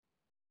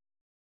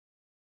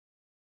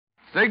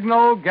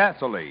Signal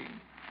gasoline.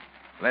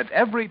 Let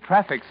every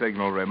traffic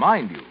signal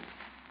remind you,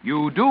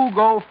 you do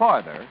go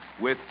farther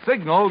with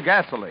Signal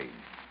gasoline.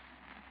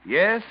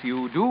 Yes,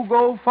 you do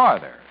go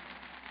farther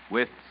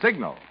with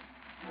Signal.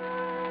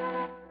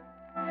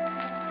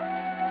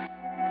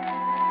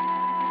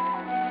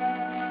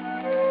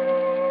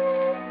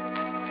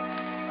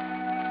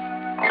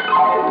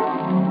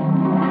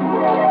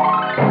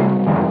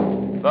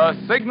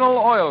 The Signal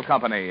Oil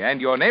Company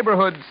and your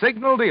neighborhood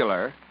Signal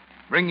dealer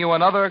bring you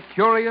another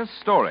curious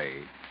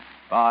story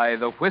by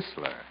The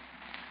Whistler.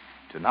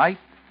 Tonight,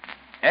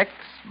 X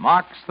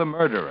marks the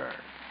murderer.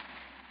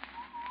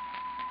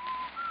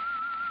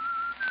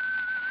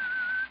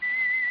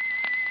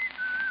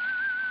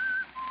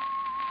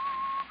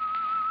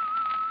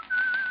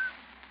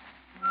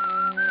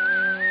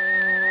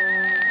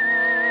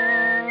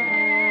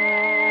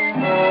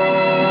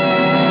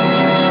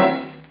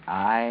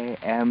 I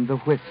am the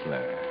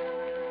Whistler,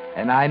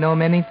 and I know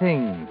many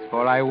things,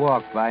 for I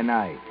walk by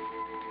night.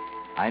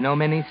 I know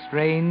many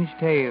strange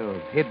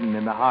tales hidden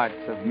in the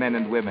hearts of men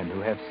and women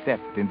who have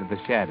stepped into the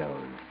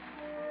shadows.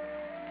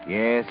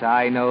 Yes,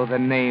 I know the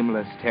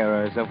nameless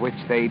terrors of which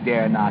they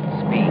dare not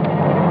speak.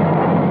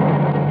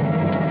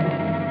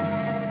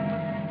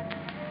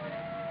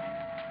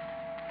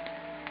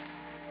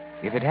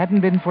 If it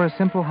hadn't been for a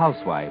simple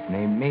housewife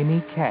named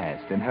Mamie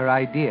Cast and her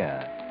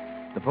idea,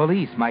 the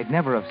police might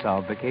never have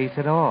solved the case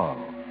at all.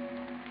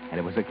 And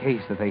it was a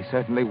case that they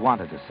certainly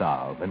wanted to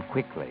solve, and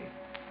quickly.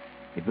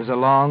 It was a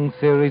long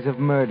series of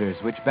murders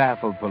which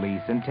baffled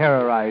police and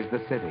terrorized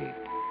the city,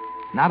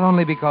 not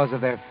only because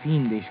of their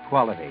fiendish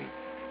quality,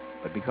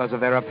 but because of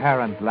their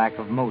apparent lack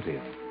of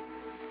motive.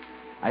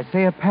 I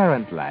say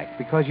apparent lack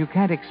because you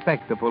can't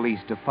expect the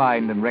police to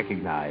find and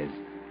recognize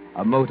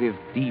a motive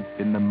deep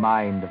in the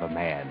mind of a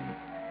man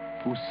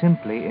who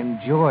simply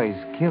enjoys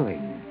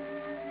killing.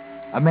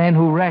 A man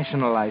who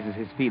rationalizes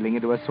his feeling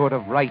into a sort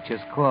of righteous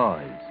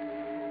clause.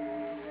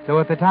 So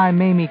at the time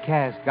Mamie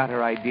Cass got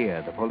her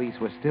idea, the police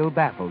were still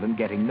baffled and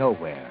getting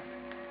nowhere.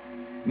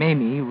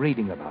 Mamie,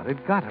 reading about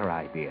it, got her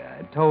idea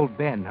and told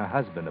Ben, her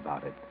husband,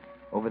 about it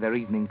over their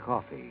evening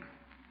coffee.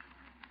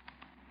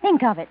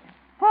 Think of it.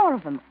 4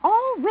 of them,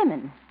 all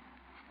women,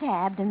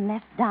 stabbed and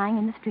left dying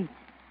in the streets.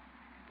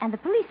 And the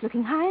police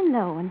looking high and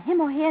low, and him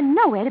or her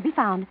nowhere to be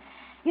found.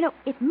 You know,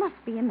 it must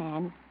be a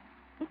man.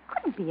 It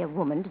couldn't be a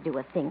woman to do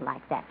a thing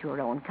like that to her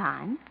own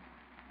kind.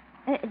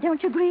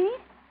 Don't you agree?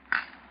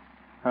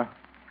 Huh?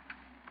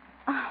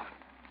 Oh,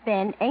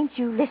 Ben, ain't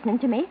you listening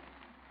to me?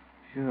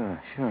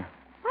 Sure.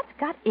 What's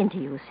got into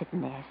you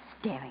sitting there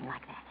staring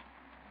like that?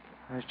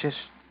 I was just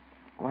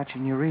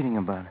watching you reading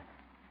about it.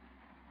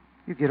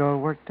 You get all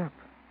worked up.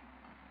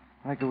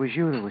 Like it was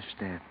you that was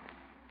stabbed.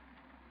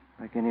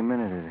 Like any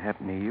minute it'd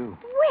happen to you.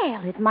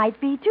 Well, it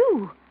might be,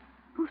 too.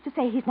 Who's to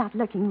say he's not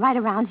lurking right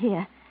around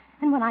here?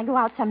 And when I go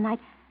out some night,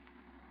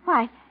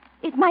 why,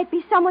 it might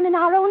be someone in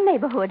our own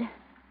neighborhood.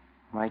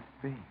 Might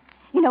be.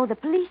 You know, the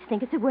police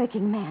think it's a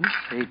working man.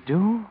 They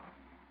do?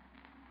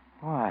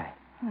 Why?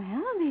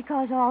 Well,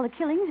 because all the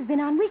killings have been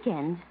on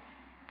weekends,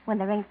 when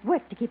there ain't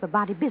work to keep a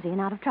body busy and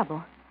out of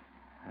trouble.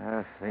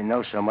 If they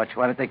know so much,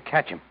 why don't they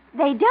catch him?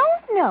 They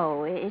don't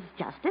know. It's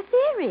just a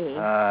theory.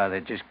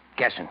 They're just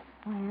guessing.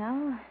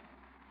 Well,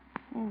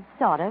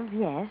 sort of,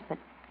 yes, but...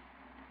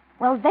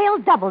 Well, they'll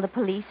double the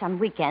police on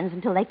weekends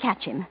until they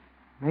catch him.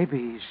 Maybe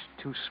he's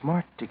too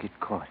smart to get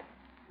caught.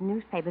 The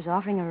newspaper's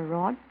offering a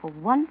reward for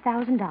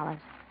 $1,000.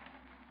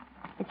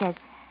 It says,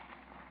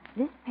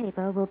 this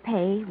paper will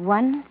pay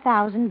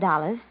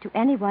 $1,000 to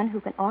anyone who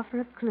can offer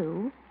a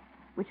clue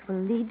which will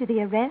lead to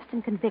the arrest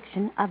and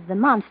conviction of the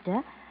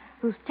monster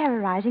who's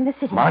terrorizing the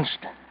city.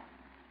 Monster?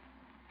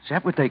 Is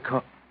that what they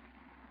call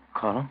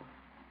him?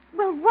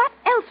 Well, what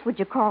else would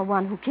you call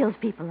one who kills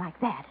people like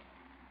that?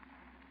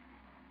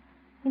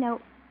 You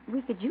know,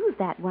 we could use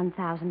that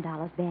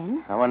 $1,000,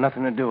 Ben. I want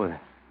nothing to do with it.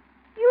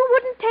 You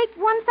wouldn't take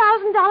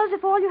 $1,000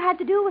 if all you had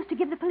to do was to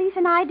give the police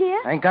an idea?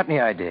 I ain't got any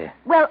idea.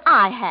 Well,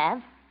 I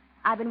have.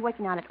 I've been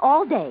working on it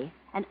all day,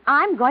 and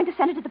I'm going to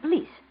send it to the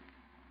police.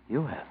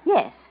 You have?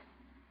 Yes.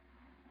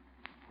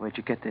 Where'd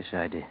you get this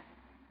idea?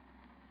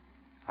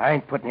 I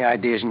ain't put any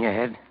ideas in your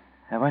head,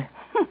 have I?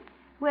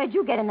 Where'd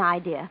you get an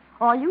idea?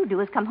 All you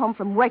do is come home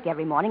from work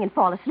every morning and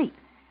fall asleep.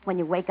 When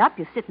you wake up,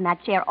 you sit in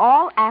that chair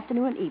all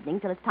afternoon and evening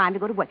till it's time to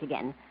go to work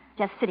again,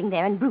 just sitting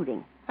there and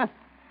brooding.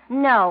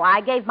 No,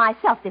 I gave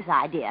myself this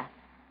idea.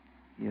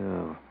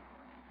 You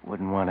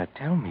wouldn't want to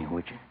tell me,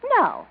 would you?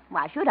 No.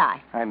 Why should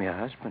I? I'm your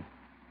husband.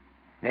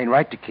 It ain't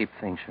right to keep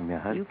things from your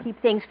husband. You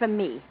keep things from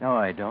me. No,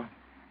 I don't.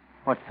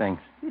 What things?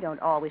 You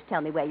don't always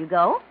tell me where you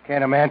go.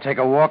 Can't a man take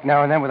a walk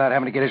now and then without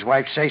having to get his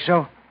wife say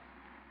so?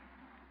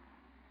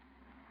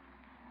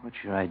 What's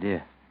your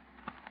idea?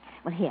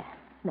 Well, here,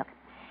 look.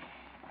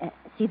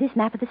 See this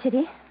map of the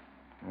city?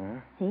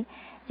 Huh?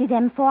 See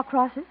them 4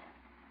 crosses?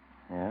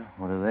 Yeah,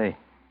 what are they?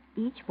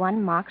 Each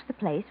one marks the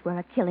place where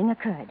a killing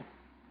occurred.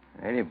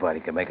 Anybody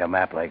can make a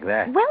map like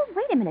that. Well,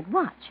 wait a minute,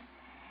 watch.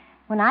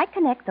 When I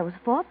connect those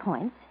 4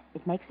 points,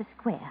 it makes a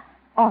square.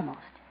 Almost.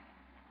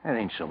 That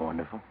ain't so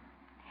wonderful.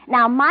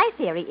 Now, my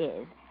theory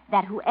is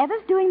that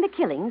whoever's doing the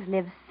killings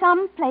lives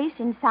someplace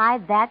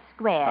inside that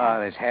square. Oh,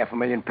 there's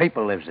 500,000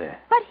 people lives there.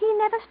 But he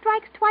never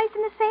strikes twice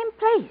in the same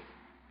place.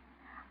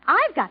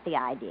 I've got the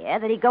idea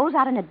that he goes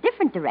out in a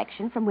different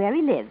direction from where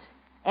he lives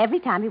every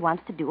time he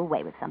wants to do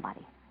away with somebody.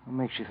 What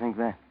makes you think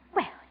that?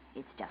 Well,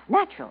 it's just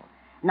natural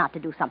not to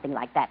do something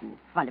like that in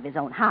front of his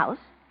own house.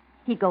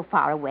 He'd go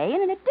far away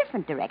and in a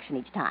different direction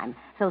each time,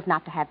 so as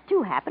not to have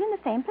two happen in the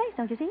same place,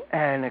 don't you see?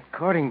 And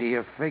according to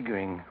your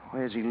figuring,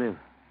 where's he live?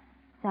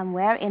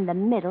 Somewhere in the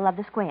middle of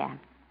the square.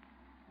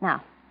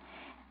 Now,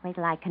 wait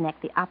till I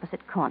connect the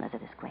opposite corners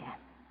of the square.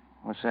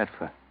 What's that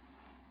for?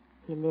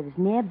 He lives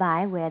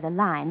nearby where the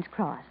lines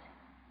cross.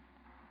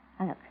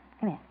 Now, look,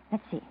 come here.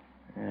 Let's see.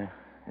 Yeah,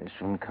 this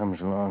one comes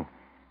along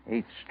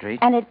 8th Street.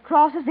 And it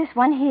crosses this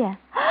one here.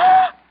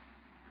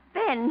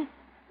 Ben,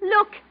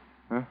 look.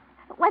 Huh?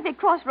 Why, they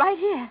cross right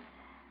here.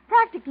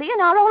 Practically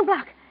in our own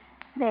block.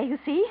 There, you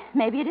see?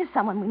 Maybe it is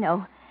someone we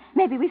know.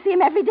 Maybe we see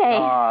him every day.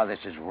 Oh, this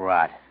is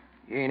rot.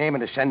 You ain't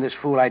aiming to send this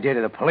fool idea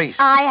to the police.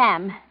 I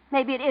am.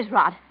 Maybe it is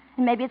rot.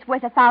 And maybe it's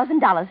worth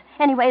 $1,000.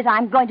 Anyways,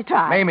 I'm going to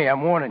try. Mamie,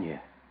 I'm warning you.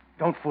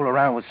 Don't fool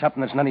around with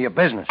something that's none of your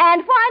business.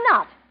 And why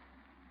not?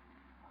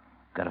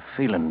 Got a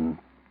feeling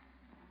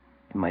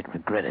you might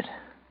regret it.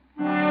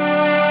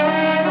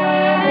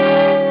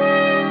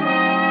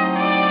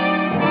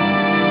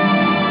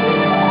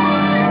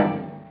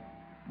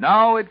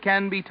 Now it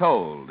can be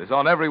told is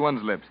on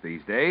everyone's lips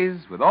these days,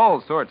 with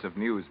all sorts of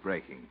news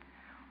breaking.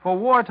 For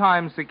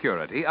wartime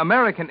security,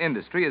 American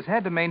industry has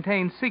had to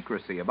maintain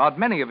secrecy about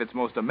many of its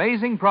most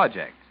amazing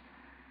projects.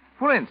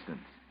 For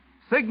instance,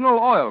 Signal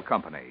Oil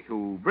Company,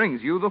 who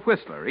brings you the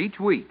Whistler each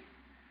week,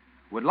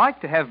 would like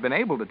to have been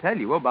able to tell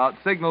you about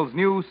Signal's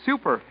new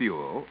super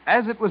fuel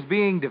as it was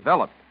being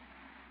developed.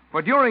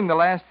 For during the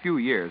last few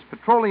years,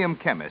 petroleum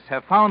chemists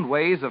have found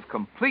ways of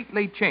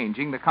completely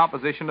changing the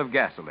composition of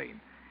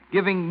gasoline,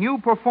 giving new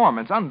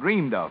performance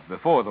undreamed of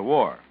before the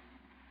war.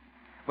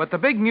 But the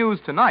big news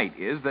tonight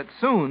is that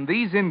soon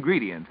these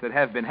ingredients that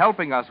have been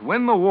helping us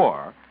win the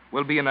war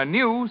will be in a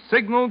new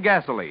Signal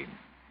gasoline.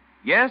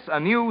 Yes, a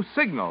new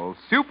Signal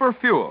super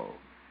fuel,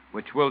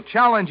 which will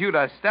challenge you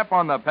to step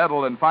on the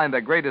pedal and find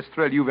the greatest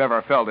thrill you've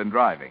ever felt in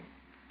driving.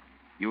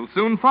 You'll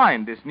soon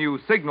find this new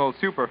Signal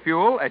super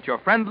fuel at your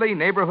friendly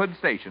neighborhood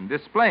station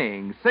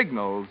displaying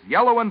Signal's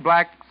yellow and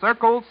black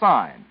circle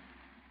sign.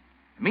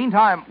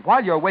 Meantime,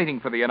 while you're waiting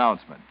for the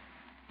announcement,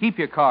 keep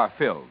your car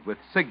filled with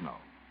Signal.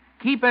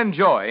 Keep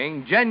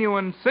enjoying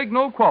genuine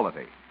Signal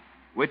quality,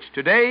 which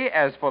today,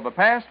 as for the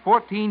past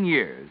 14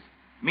 years,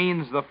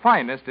 means the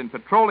finest in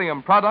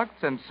petroleum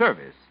products and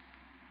service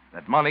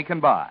that money can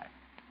buy.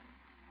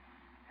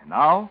 And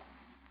now,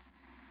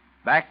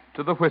 back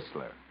to the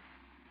Whistler.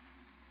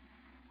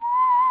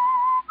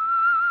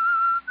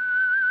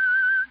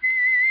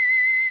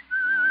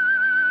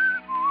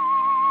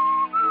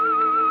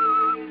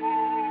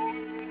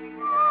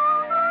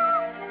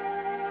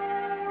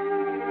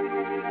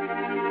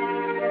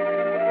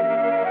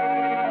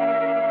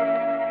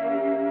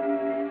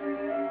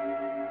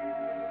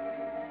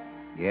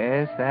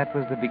 Yes, that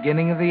was the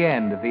beginning of the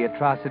end of the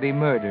atrocity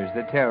murders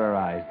that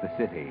terrorized the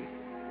city.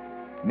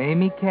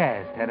 Mamie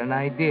Cast had an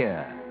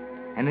idea,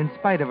 and in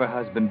spite of her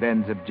husband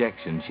Ben's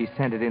objection, she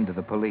sent it in to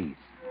the police.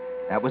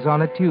 That was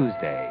on a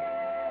Tuesday,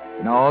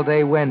 and all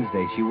day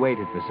Wednesday she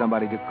waited for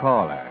somebody to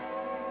call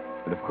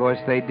her. But of course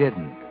they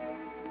didn't.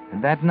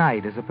 And that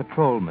night, as a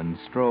patrolman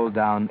strolled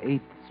down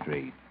 8th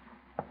Street,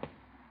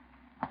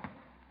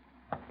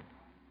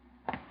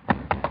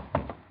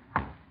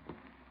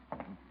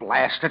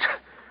 Blast it.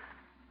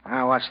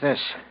 Now, what's this?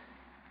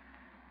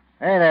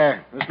 Hey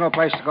there. There's no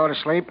place to go to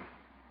sleep.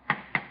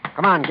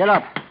 Come on, get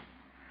up.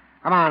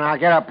 Come on, I'll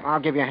get up. I'll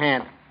give you a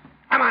hand.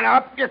 Come on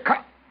up. You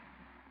come.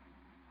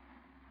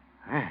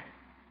 Hey,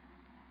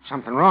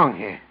 something wrong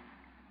here.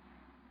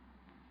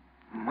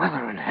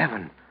 Mother in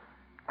heaven.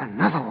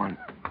 Another one.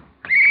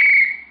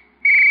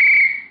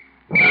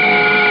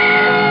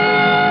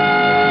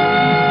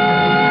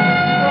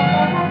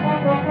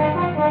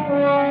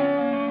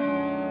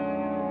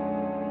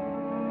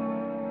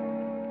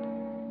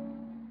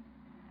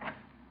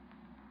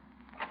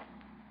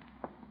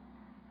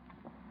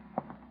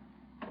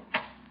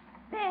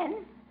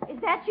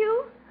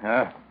 You?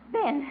 Huh?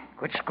 Ben.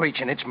 Quit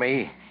screeching. It's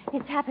me.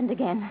 It's happened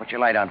again. What's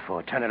your light on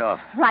for? Turn it off.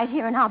 Right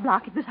here in our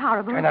block. It was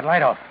horrible. Turn that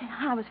light off.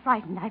 I was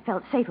frightened. I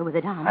felt safer with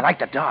it on. I like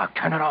the dark.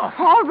 Turn it off.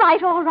 All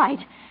right, all right.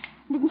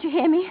 Didn't you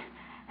hear me?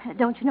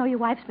 Don't you know your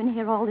wife's been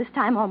here all this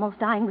time, almost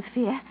dying with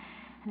fear?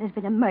 And there's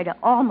been a murder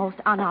almost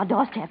on our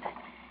doorstep.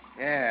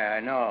 Yeah,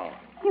 I know.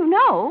 You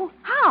know?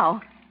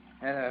 How?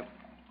 The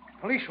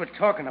police were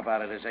talking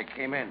about it as I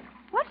came in.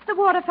 What's the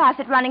water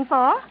faucet running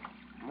for?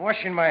 I'm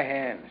washing my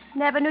hands.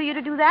 Never knew you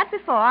to do that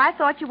before. I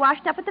thought you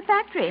washed up at the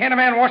factory. Can't a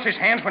man wash his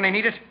hands when they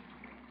need it?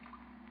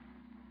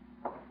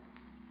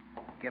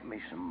 Get me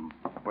some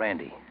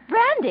brandy.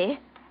 Brandy?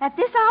 At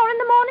this hour in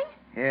the morning?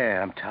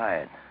 Yeah, I'm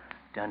tired.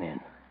 Done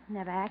in.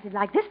 Never acted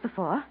like this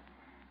before.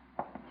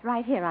 It's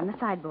right here on the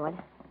sideboard.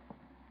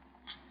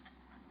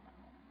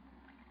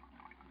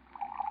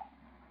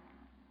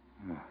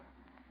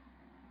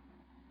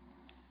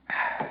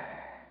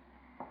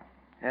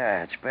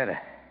 Yeah, it's better.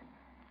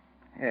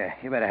 Yeah,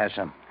 you better have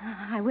some.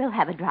 I will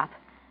have a drop.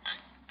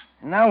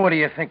 Now what do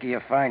you think of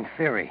your fine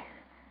theory?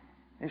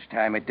 This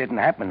time it didn't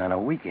happen on a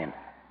weekend.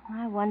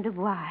 I wonder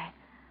why.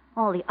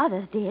 All the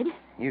others did.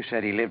 You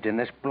said he lived in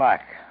this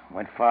block,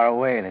 went far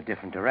away in a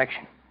different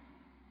direction.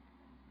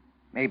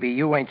 Maybe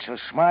you ain't so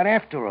smart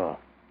after all.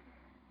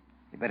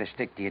 You better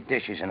stick to your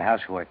dishes and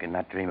housework and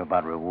not dream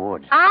about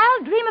rewards.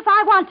 I'll dream if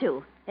I want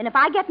to. And if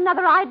I get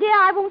another idea,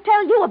 I won't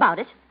tell you about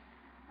it.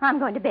 I'm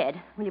going to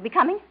bed. Will you be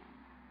coming?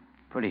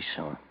 Pretty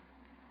soon.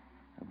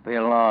 I'll be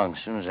along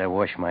as soon as I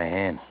wash my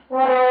hands.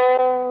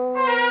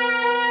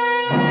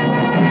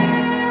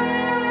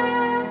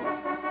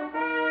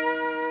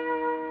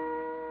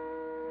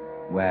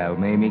 Well,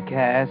 Mamie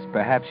Cass,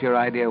 perhaps your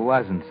idea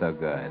wasn't so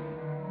good.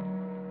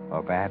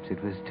 Or perhaps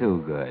it was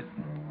too good.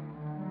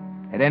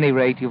 At any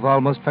rate, you've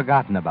almost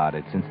forgotten about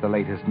it since the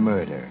latest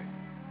murder.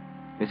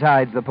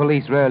 Besides, the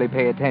police rarely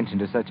pay attention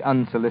to such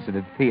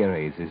unsolicited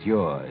theories as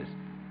yours.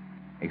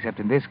 Except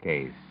in this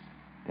case,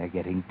 they're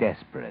getting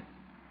desperate.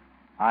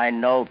 I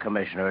know,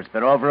 Commissioner. It's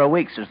been over a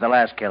week since the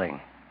last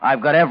killing.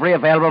 I've got every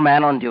available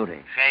man on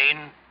duty.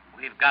 Shane,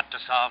 we've got to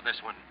solve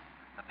this one.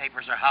 The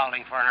papers are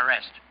howling for an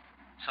arrest.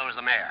 So is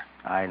the mayor.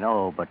 I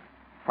know, but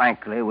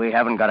frankly, we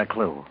haven't got a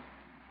clue.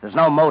 There's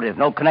no motive,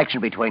 no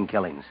connection between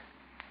killings.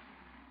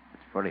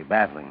 It's pretty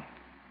baffling.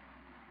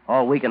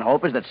 All we can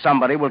hope is that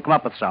somebody will come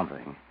up with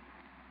something.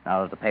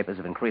 Now that the papers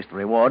have increased the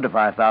reward to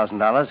 $5,000.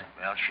 Well,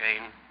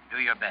 Shane, do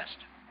your best.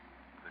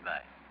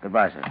 Goodbye.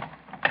 Goodbye, sir.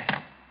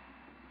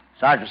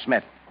 Sergeant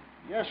Smith.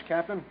 Yes,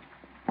 Captain.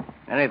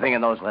 Anything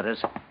in those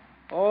letters?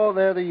 Oh,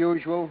 they're the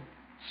usual.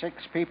 6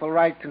 people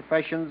write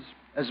confessions.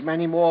 As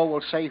many more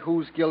will say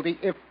who's guilty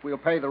if we'll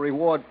pay the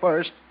reward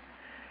first.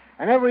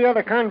 And every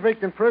other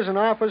convict in prison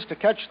offers to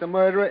catch the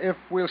murderer if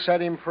we'll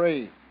set him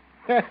free.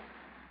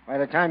 By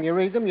the time you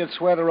read them, you'd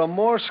swear there are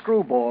more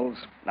screwballs.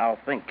 Now,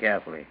 think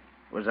carefully.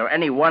 Was there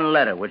any one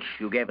letter which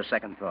you gave a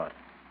second thought?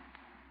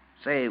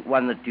 Say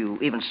one that you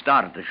even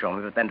started to show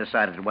me, but then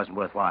decided it wasn't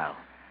worthwhile.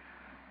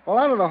 Well,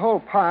 out of the whole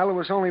pile, there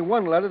was only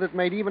one letter that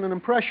made even an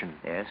impression.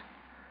 Yes?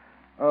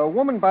 A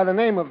woman by the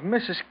name of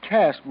Mrs.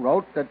 Cass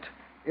wrote that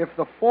if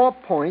the 4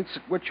 points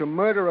at which a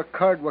murder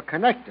occurred were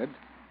connected,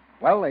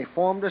 well, they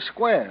formed a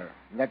square,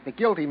 and that the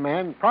guilty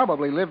man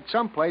probably lived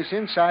someplace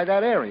inside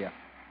that area.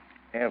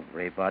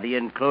 Everybody,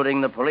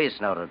 including the police,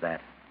 noted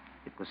that.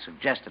 It was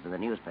suggested in the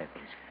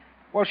newspapers.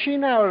 Well, she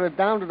narrowed it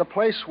down to the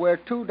place where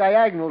 2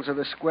 diagonals of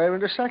the square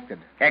intersected.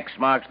 X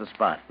marks the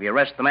spot. We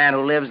arrest the man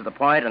who lives at the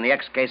point, and the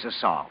X case is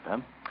solved, huh?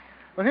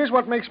 But here's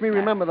what makes me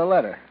remember the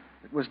letter.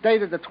 It was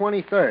dated the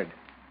 23rd.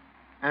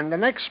 And the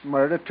next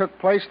murder took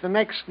place the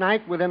next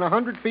night within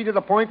 100 feet of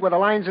the point where the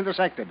lines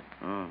intersected.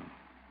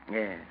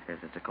 Yes,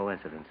 it's a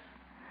coincidence.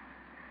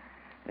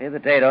 Leave the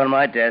date on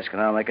my desk,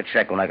 and I'll make a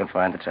check when I can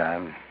find the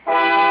time.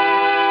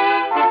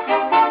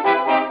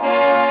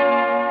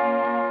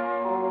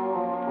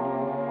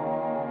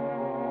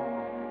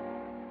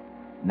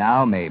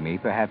 Now, Mamie,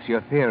 perhaps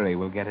your theory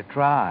will get a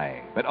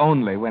try, but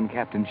only when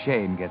Captain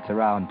Shane gets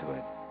around to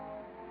it.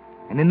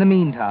 And in the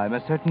meantime,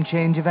 a certain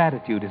change of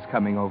attitude is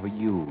coming over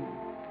you.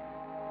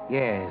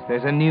 Yes,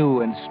 there's a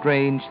new and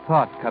strange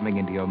thought coming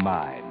into your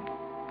mind.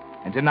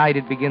 And tonight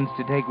it begins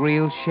to take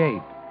real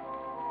shape.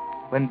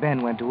 When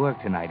Ben went to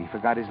work tonight, he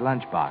forgot his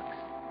lunchbox.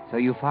 So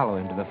you follow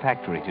him to the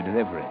factory to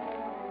deliver it.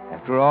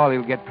 After all,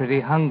 he'll get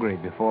pretty hungry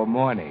before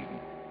morning.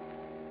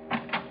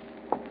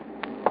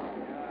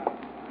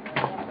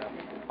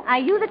 Are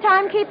you the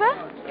timekeeper?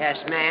 Yes,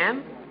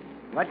 ma'am.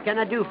 What can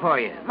I do for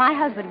you? My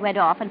husband went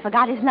off and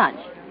forgot his lunch,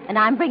 and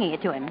I'm bringing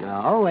it to him.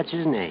 Oh, what's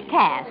his name?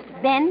 Cast.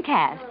 Ben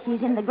Cast.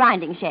 He's in the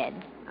grinding shed.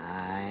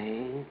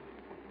 I-J-K.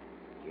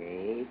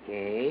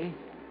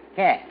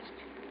 Cast.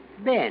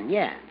 Ben,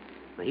 yeah.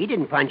 Well, he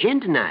didn't punch in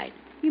tonight.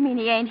 You mean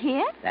he ain't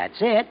here?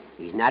 That's it.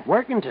 He's not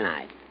working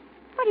tonight.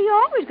 But he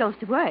always goes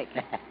to work.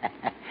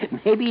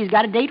 Maybe he's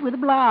got a date with a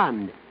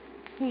blonde.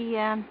 He,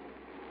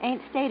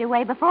 ain't stayed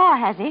away before,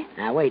 has he?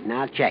 Now, wait, and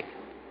I'll check.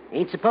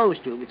 Ain't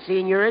supposed to, but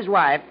seeing you're his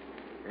wife,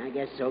 I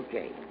guess it's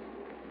okay.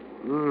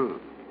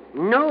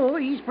 No,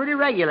 he's pretty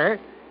regular.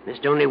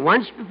 Missed only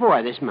once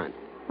before this month.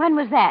 When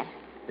was that?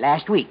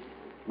 Last week.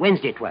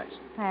 Wednesday it was.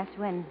 Last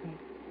Wednesday.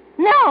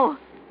 No!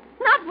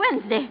 Not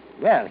Wednesday.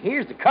 Well,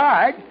 here's the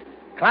card.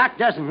 Clock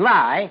doesn't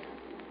lie.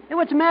 Hey,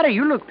 what's the matter?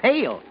 You look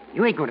pale.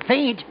 You ain't going to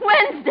faint.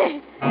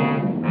 Wednesday!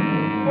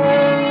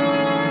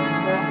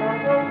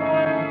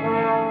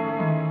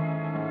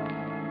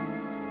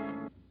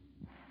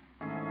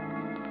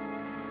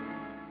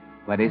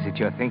 What is it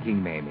you're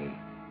thinking, Mamie?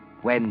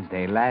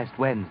 Wednesday, last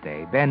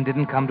Wednesday, Ben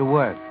didn't come to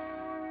work.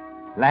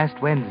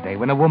 Last Wednesday,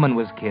 when a woman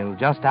was killed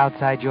just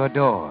outside your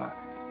door,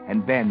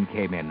 and Ben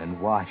came in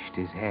and washed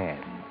his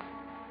hands.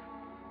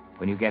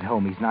 When you get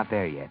home, he's not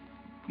there yet.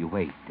 You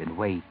wait,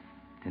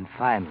 and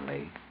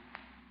finally...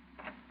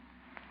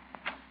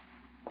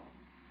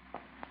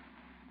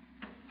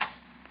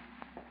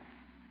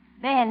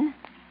 Ben.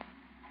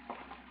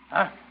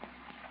 Huh?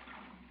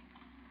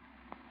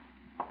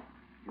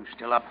 You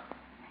still up?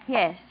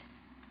 Yes.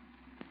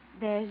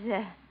 There's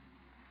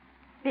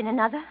Been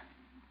another?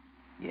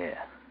 Yeah.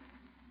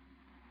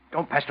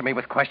 Don't pester me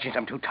with questions.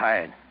 I'm too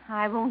tired.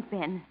 I won't,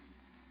 Ben.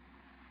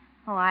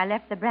 Oh, I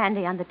left the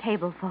brandy on the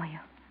table for you.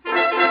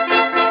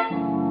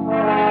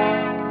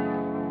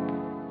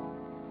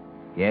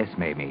 Yes,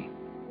 Mamie.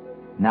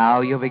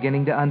 Now you're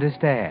beginning to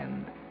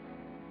understand.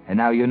 And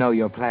now you know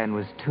your plan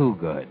was too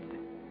good.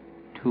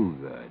 Too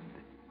good.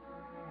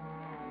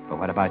 But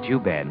what about you,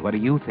 Ben? What are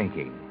you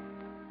thinking?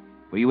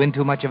 Were you in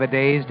too much of a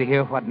daze to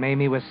hear what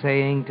Mamie was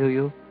saying to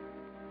you?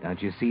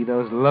 Don't you see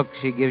those looks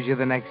she gives you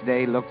the next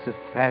day? Looks of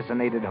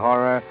fascinated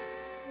horror?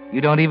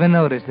 You don't even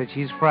notice that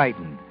she's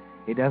frightened.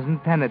 It doesn't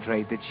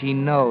penetrate that she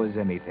knows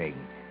anything.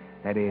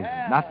 That is,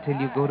 not till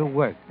you go to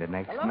work the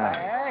next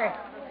night.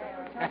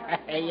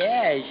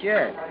 Yeah,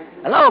 sure.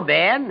 Hello,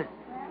 Ben.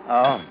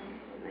 Oh?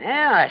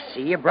 Well, I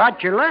see you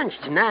brought your lunch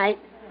tonight.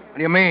 What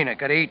do you mean? I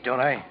gotta eat, don't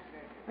I?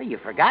 Well, you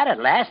forgot it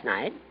last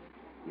night.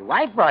 Your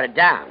wife brought it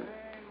down.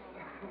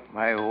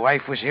 My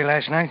wife was here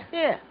last night?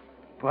 Yeah.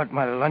 Brought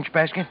my lunch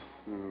basket?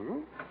 Mm-hmm.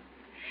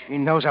 She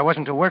knows I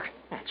wasn't to work?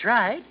 That's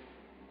right.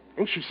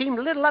 And she seemed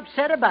a little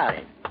upset about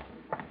it.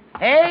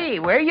 Hey,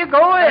 where you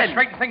going? Better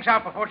straighten things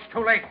out before it's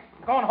too late.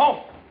 I'm going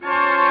home.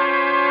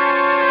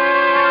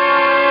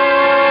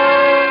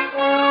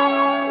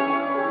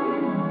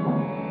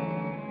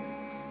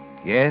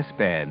 Yes,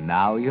 Ben,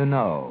 now you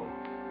know.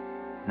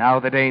 Now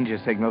the danger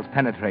signals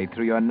penetrate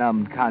through your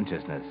numbed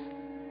consciousness.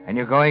 And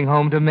you're going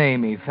home to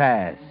Mamie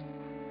fast.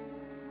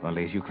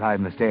 Only as you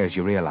climb the stairs,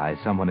 you realize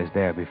someone is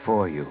there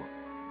before you.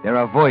 There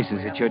are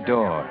voices at your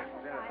door.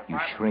 You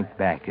shrink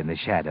back in the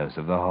shadows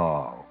of the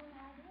hall.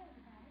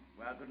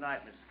 Well, good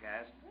night, Mrs.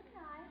 Cass. Good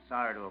night.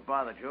 Sorry to have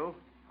bothered you.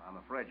 I'm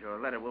afraid your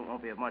letter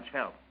won't be of much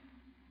help.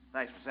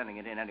 Thanks for sending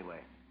it in anyway.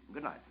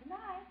 Good night. Good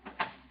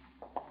night.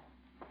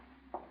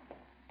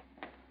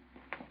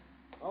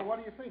 Well, what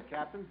do you think,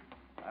 Captain?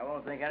 I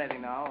won't think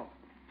anything now.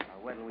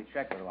 I'll wait till we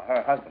check with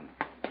her husband.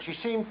 She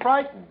seemed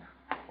frightened.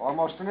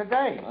 Almost in a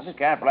daze. I just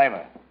can't blame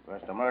her.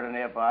 First a murder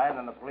nearby, and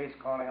then the police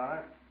calling on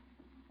her.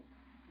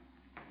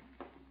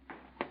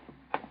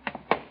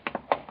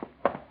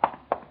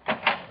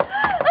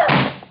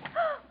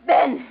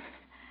 Ben!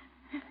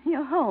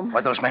 You're home.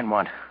 What those men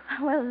want?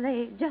 Well,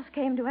 they just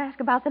came to ask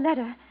about the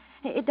letter.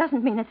 It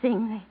doesn't mean a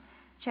thing. They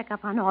check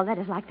up on all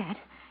letters like that.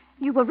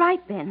 You were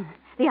right, Ben.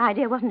 The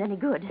idea wasn't any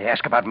good. They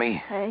ask about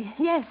me.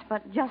 Yes,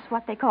 but just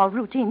what they call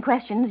routine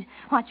questions.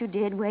 What you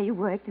did, where you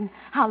worked, and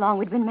how long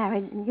we'd been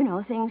married, and,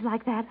 things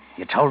like that.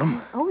 You told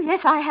them? Oh,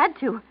 yes, I had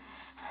to.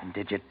 And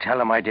did you tell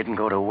them I didn't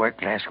go to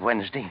work last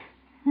Wednesday?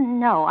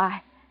 No,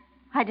 I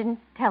didn't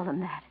tell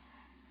them that.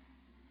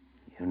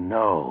 You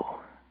know,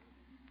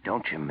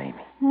 don't you, Mamie?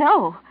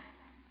 No.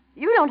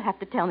 You don't have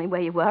to tell me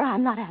where you were.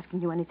 I'm not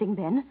asking you anything,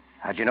 Ben.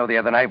 How'd you know the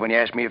other night when you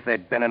asked me if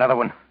there'd been another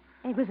one?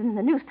 It was in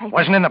the newspaper.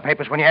 Wasn't in the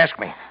papers when you asked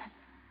me.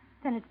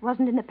 Then it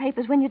wasn't in the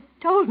papers when you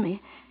told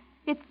me.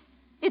 It's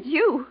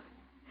you.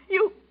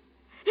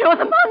 You're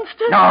the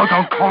monster. No,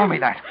 don't call me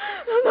that.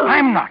 No.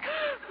 I'm not.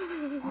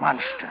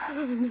 Monster.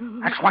 No.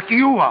 That's what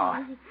you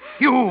are.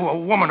 You, a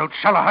woman who'd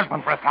sell a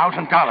husband for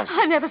 $1,000.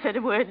 I never said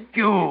a word.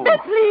 You. Ben,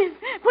 please,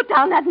 put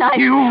down that knife.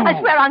 You. I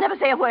swear I'll never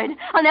say a word.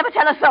 I'll never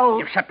tell a soul.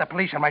 You've set the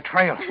police on my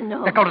trail.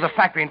 No. They'll go to the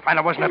factory and find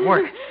I wasn't at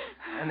work.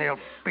 And they'll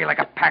be like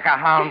a pack of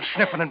hounds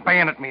sniffing and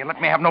baying at me and let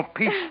me have no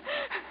peace.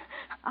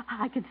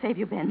 I can save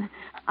you, Ben.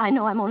 I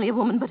know I'm only a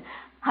woman, but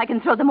I can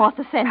throw them off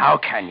the scent. How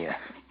can you?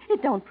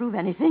 It don't prove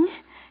anything.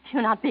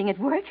 You're not being at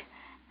work.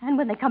 And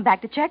when they come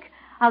back to check,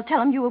 I'll tell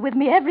them you were with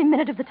me every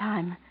minute of the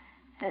time.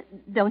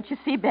 Don't you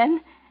see, Ben?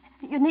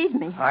 You need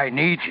me. I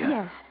need you.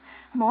 Yes,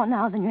 more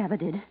now than you ever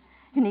did.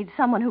 You need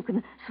someone who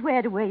can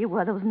swear to where you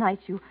were those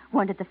nights you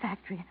weren't at the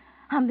factory.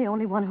 I'm the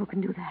only one who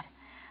can do that.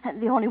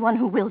 The only one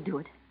who will do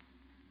it.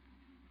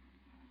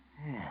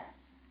 Yeah,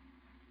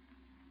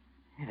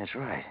 that's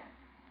right.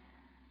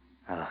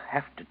 I'll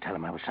have to tell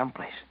him I was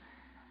someplace.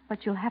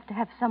 But you'll have to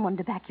have someone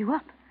to back you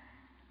up.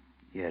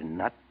 You're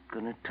not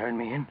going to turn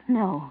me in?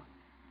 No.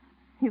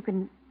 You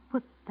can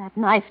put that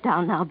knife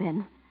down now,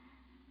 Ben.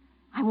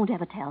 I won't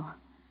ever tell.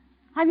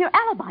 I'm your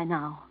alibi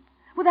now.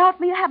 Without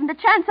me having a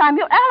chance, I'm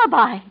your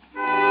alibi.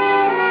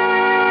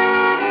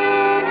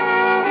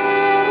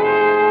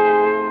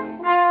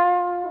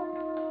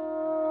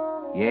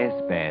 Yes,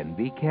 Ben,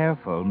 be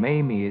careful.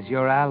 Mamie is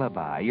your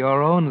alibi,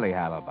 your only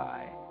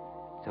alibi.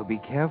 So be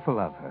careful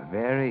of her,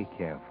 very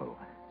careful.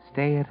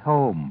 Stay at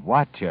home.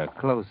 Watch her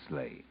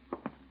closely.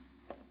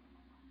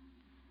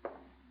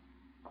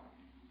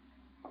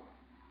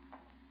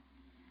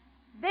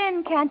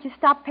 Ben, can't you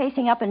stop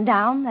pacing up and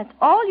down? That's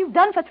all you've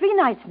done for 3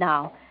 nights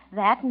now.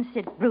 That and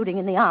sit brooding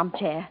in the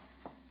armchair.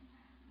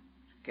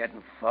 It's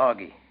getting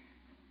foggy.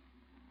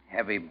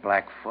 Heavy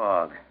black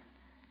fog.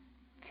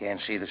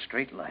 Can't see the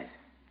street light.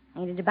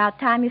 Ain't it about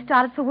time you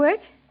started for work?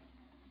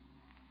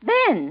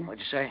 Ben! What'd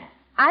you say?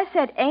 I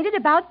said, ain't it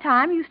about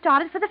time you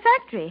started for the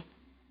factory?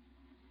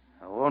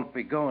 I won't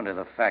be going to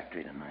the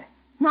factory tonight.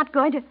 Not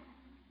going to...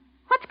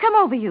 What's come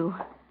over you?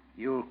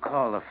 You'll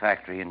call the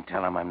factory and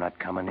tell them I'm not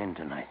coming in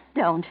tonight.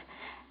 Don't.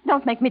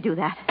 Don't make me do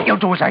that. You'll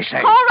do as I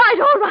say. All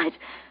right.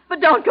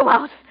 But don't go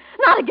out.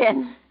 Not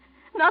again.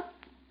 Not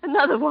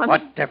another one.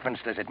 What difference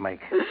does it make?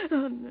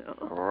 Oh, no.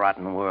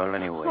 Rotten world,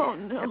 anyway. Oh,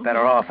 no. You're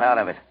better off out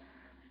of it.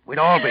 We'd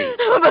all be.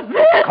 Oh, but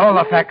Ben... Call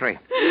the factory.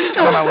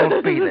 Tell them I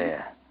won't be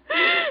there.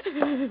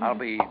 I'll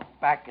be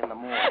back in the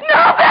morning.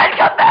 No, Ben,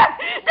 come back!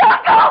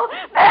 Don't go!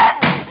 Ben!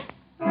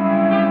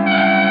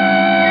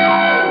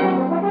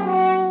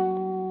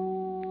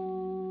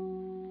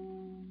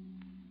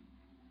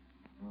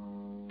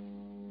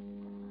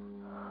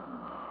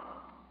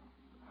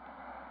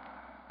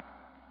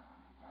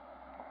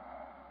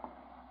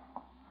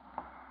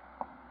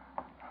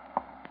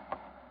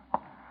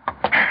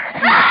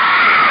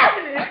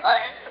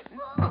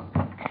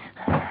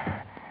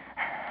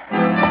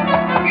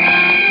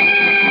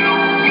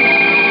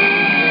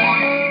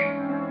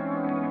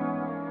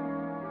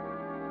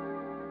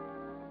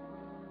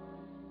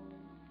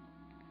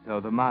 So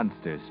the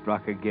monster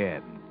struck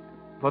again.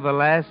 For the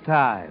last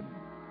time.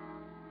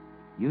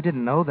 You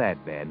didn't know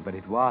that, Ben, but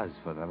it was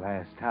for the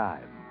last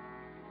time.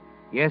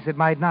 Yes, it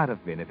might not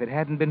have been if it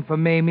hadn't been for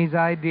Mamie's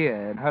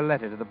idea and her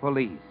letter to the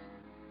police,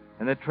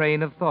 and the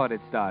train of thought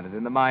it started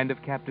in the mind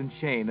of Captain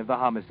Shane of the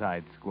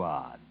Homicide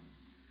Squad.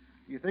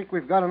 You think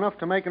we've got enough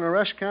to make an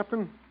arrest,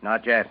 Captain?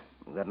 Not yet.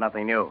 We've got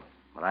nothing new.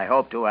 But I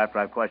hope to after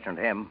I've questioned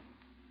him.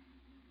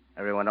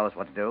 Everyone knows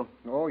what to do?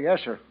 Oh,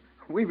 yes, sir.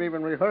 We've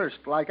even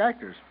rehearsed like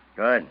actors.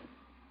 Good.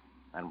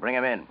 Then bring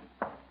him in.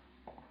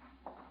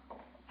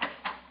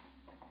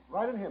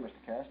 Right in here, Mr.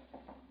 Cast.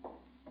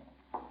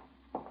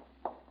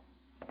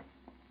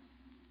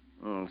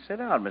 Sit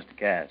down, Mr.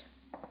 Cass.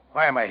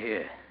 Why am I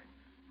here?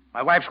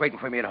 My wife's waiting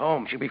for me at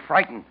home. She'll be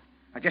frightened.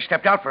 I just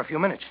stepped out for a few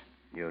minutes.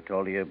 You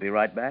told her you'd be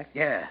right back?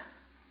 Yeah.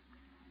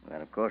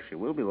 Then, of course, she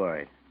will be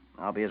worried.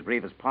 I'll be as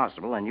brief as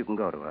possible, and you can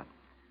go to her.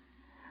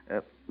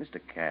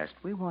 Mr. Cast,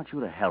 we want you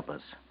to help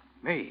us.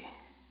 Me?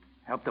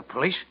 Help the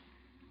police?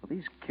 Well,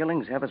 these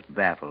killings have us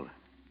baffled.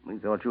 We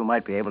thought you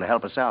might be able to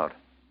help us out.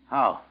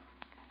 How?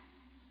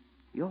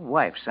 Your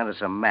wife sent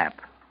us a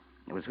map.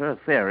 It was her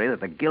theory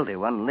that the guilty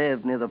one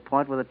lived near the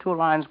point where the two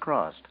lines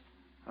crossed.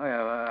 Oh,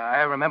 yeah,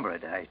 I remember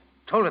it. I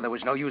told her there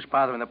was no use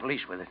bothering the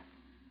police with it.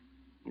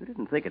 You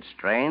didn't think it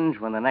strange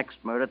when the next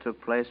murder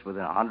took place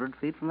within 100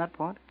 feet from that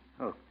point?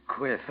 Oh,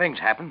 queer things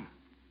happen.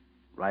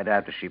 Right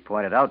after she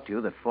pointed out to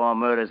you that 4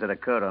 murders had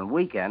occurred on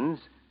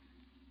weekends,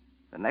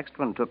 the next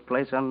one took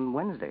place on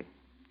Wednesday.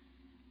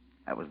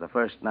 That was the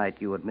first night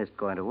you had missed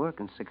going to work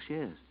in 6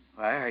 years.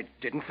 I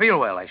didn't feel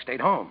well. I stayed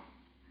home.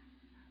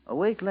 A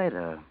week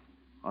later,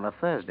 on a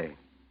Thursday, there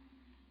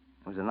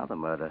was another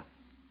murder.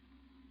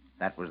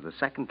 That was the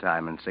second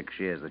time in 6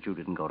 years that you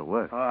didn't go to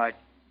work. Oh, I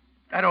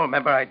don't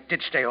remember. I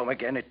did stay home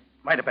again. It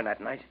might have been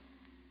that night.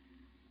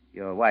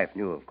 Your wife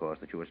knew, of course,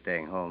 that you were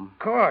staying home. Of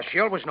course. She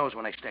always knows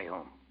when I stay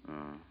home.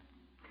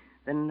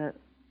 Then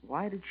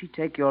why did she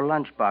take your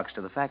lunchbox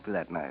to the factory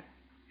that night?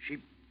 She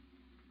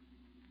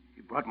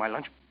brought my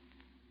lunch?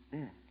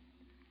 Yeah.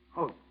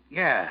 Oh,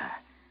 yeah.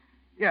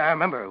 Yeah, I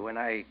remember. When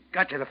I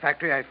got to the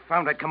factory, I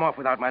found I'd come off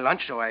without my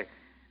lunch, so I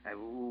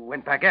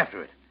went back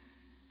after it.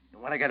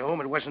 And when I got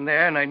home, it wasn't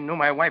there, and I knew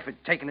my wife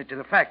had taken it to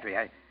the factory.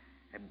 I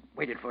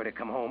waited for her to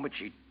come home, but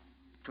she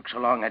took so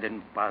long I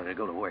didn't bother to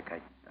go to work.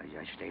 I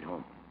stayed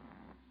home.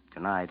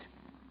 Tonight,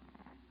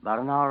 about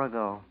an hour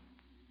ago,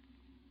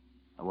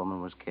 a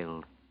woman was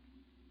killed.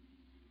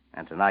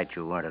 And tonight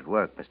you weren't at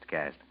work, Mr.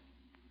 Cast.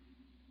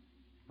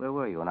 Where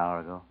were you an hour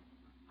ago?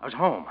 I was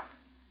home.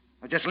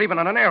 I was just leaving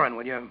on an errand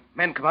when your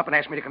men come up and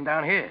asked me to come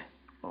down here.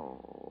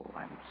 Oh,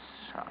 I'm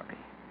sorry.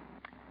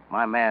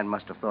 My man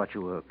must have thought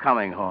you were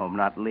coming home,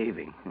 not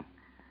leaving.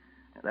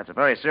 That's a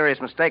very serious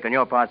mistake on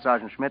your part,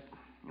 Sergeant Schmidt.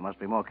 You must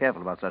be more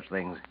careful about such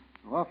things.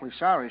 I'm awfully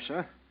sorry,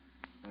 sir.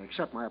 I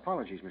accept my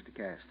apologies, Mr.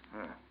 Cast.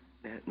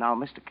 Now,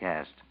 Mr.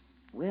 Cast,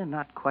 we're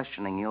not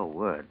questioning your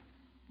word,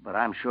 but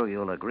I'm sure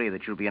you'll agree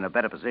that you'll be in a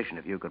better position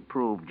if you could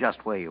prove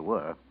just where you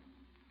were.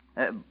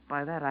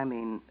 By that, I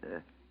mean,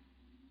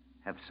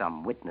 have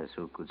some witness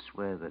who could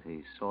swear that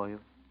he saw you.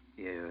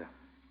 You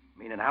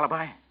mean an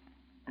alibi?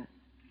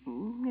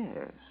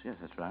 Yes,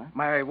 that's right.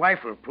 My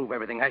wife will prove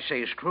everything I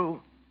say is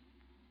true.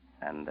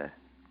 And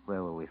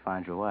where will we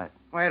find your wife?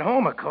 Why, at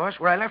home, of course,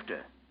 where I left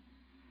her.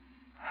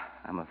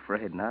 I'm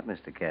afraid not,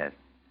 Mr. Cast.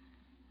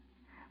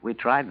 We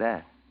tried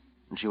that,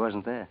 and she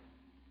wasn't there.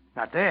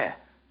 Not there?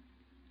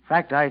 In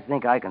fact, I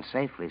think I can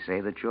safely say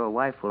that your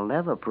wife will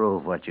never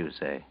prove what you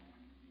say.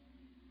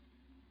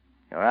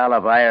 Your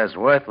alibi is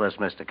worthless,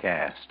 Mr.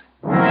 Cast.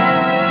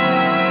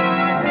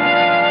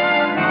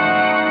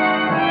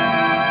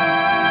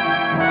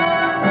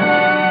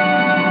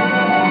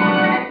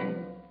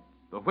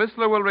 The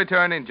Whistler will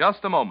return in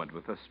just a moment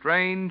with a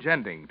strange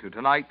ending to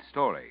tonight's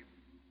story.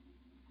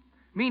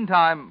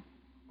 Meantime,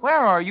 where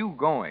are you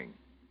going?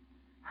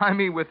 I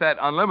mean, with that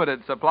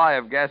unlimited supply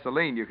of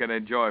gasoline you can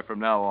enjoy from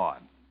now on.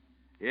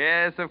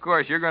 Yes, of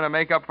course, you're going to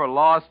make up for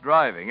lost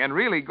driving and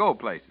really go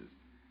places.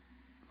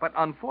 But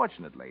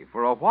unfortunately,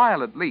 for a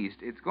while at least,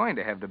 it's going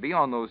to have to be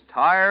on those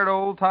tired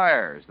old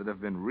tires that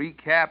have been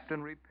recapped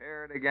and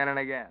repaired again and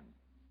again.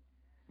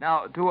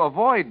 Now, to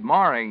avoid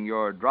marring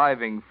your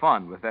driving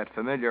fun with that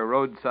familiar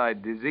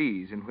roadside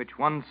disease in which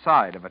one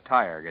side of a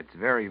tire gets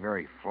very,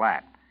 very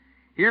flat,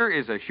 here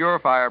is a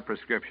surefire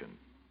prescription.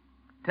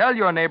 Tell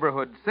your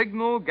neighborhood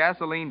Signal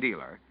gasoline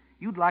dealer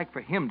you'd like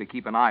for him to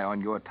keep an eye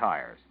on your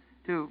tires,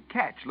 to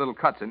catch little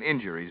cuts and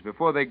injuries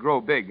before they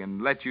grow big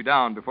and let you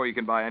down before you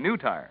can buy a new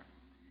tire.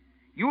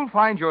 You'll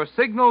find your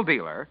Signal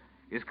dealer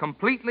is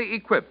completely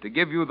equipped to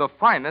give you the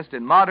finest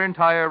in modern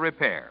tire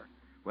repair,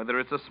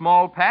 whether it's a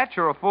small patch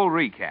or a full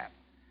recap.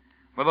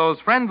 For those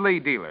friendly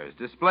dealers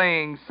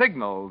displaying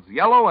Signal's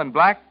yellow and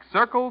black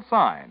circle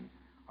sign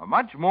are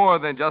much more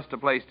than just a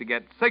place to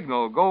get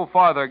Signal Go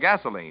Farther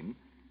gasoline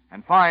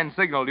and fine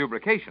Signal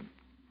lubrication.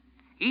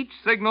 Each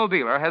Signal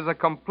dealer has a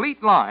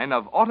complete line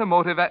of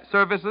automotive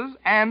services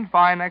and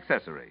fine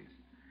accessories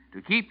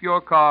to keep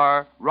your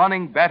car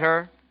running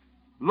better,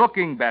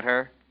 looking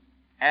better,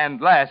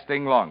 and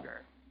lasting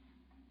longer.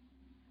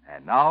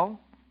 And now,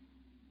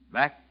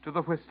 back to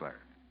the Whistler.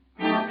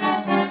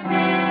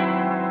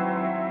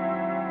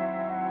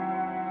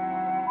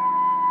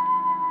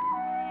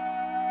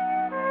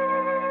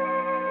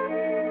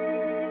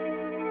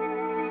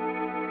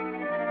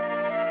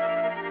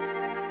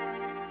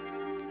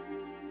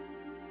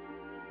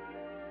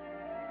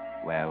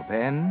 Well,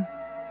 Ben,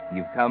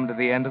 you've come to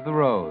the end of the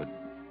road.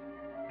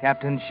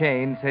 Captain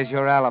Shane says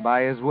your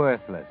alibi is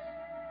worthless.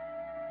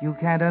 You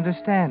can't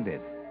understand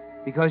it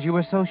because you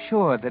were so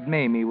sure that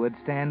Mamie would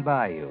stand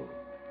by you.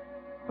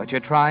 But you're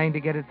trying to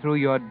get it through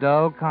your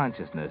dull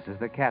consciousness as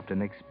the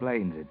captain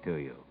explains it to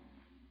you.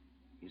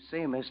 You see,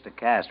 Mr.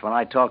 Cast, when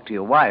I talked to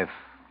your wife,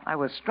 I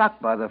was struck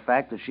by the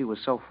fact that she was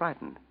so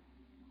frightened.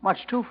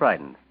 Much too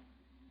frightened.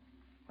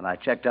 When I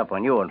checked up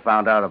on you and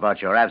found out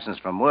about your absence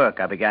from work,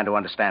 I began to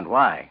understand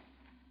why.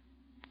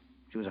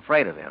 She was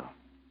afraid of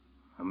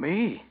you.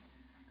 Me?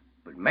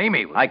 But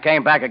Mamie was... I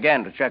came back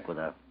again to check with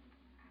her.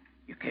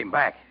 You came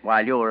back?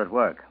 While you were at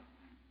work.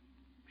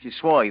 She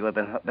swore you had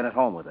been at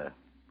home with her,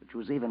 but she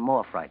was even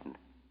more frightened.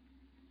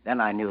 Then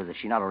I knew that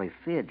she not only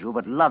feared you,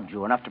 but loved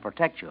you enough to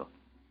protect you.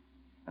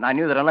 And I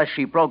knew that unless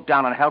she broke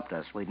down and helped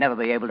us, we'd never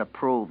be able to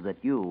prove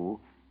that you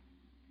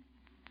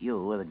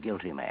were the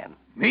guilty man.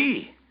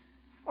 Me?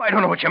 Well, I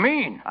don't know what you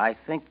mean. I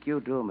think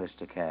you do,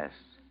 Mr. Cass.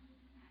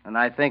 And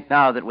I think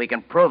now that we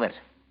can prove it.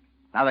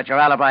 Now that your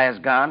alibi is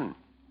gone.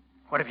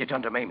 What have you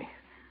done to Mamie?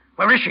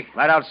 Where is she?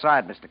 Right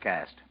outside, Mr.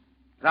 Cast.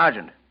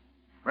 Sergeant,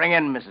 bring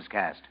in Mrs.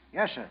 Cast.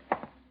 Yes, sir.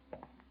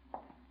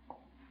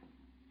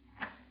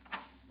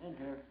 In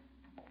here.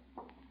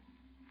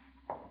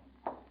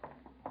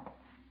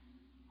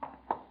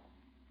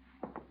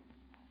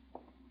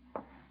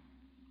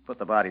 Put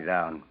the body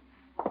down.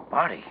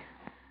 Body?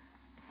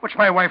 What's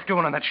my wife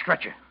doing on that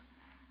stretcher?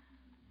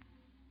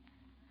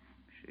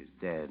 She's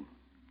dead.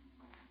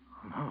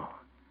 No.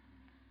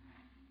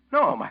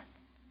 No, my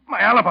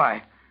alibi.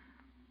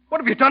 What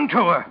have you done to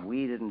her?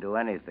 We didn't do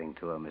anything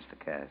to her, Mr.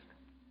 Cast.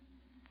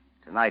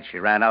 Tonight she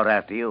ran out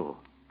after you,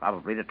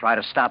 probably to try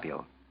to stop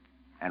you,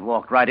 and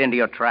walked right into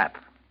your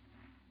trap.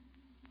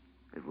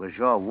 It was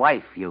your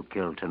wife you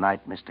killed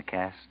tonight, Mr.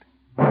 Cast.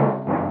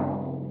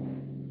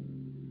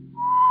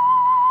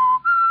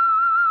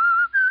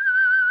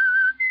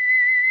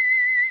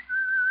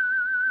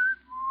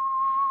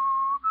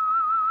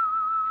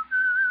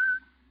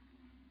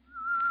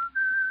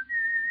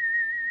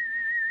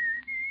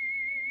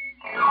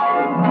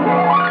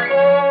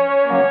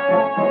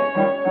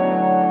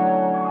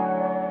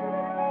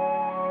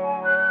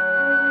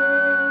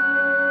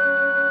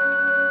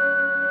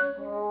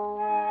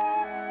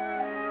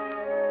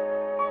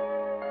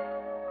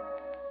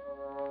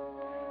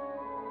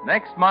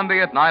 Next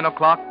Monday at 9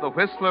 o'clock, The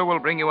Whistler will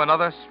bring you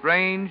another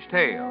strange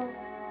tale.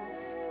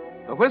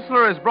 The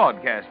Whistler is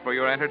broadcast for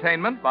your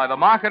entertainment by the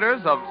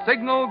marketers of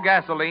Signal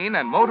gasoline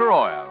and motor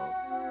oil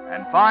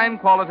and fine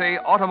quality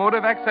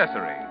automotive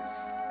accessories,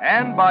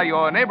 and by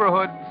your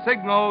neighborhood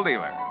Signal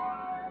dealer.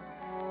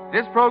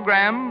 This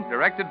program,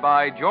 directed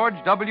by George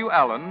W.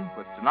 Allen,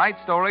 with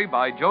tonight's story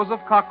by Joseph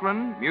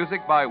Cochran,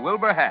 music by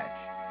Wilbur Hatch,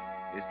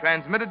 is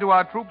transmitted to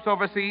our troops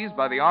overseas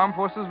by the Armed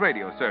Forces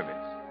Radio Service.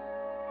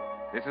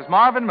 This is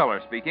Marvin Miller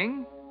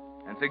speaking,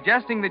 and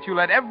suggesting that you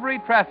let every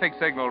traffic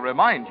signal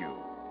remind you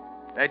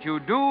that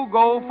you do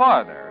go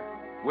farther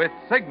with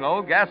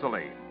Signal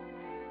gasoline.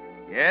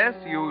 Yes,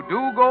 you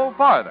do go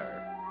farther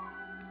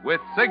with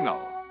Signal.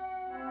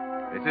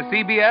 This is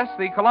CBS,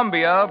 the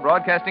Columbia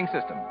Broadcasting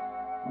System.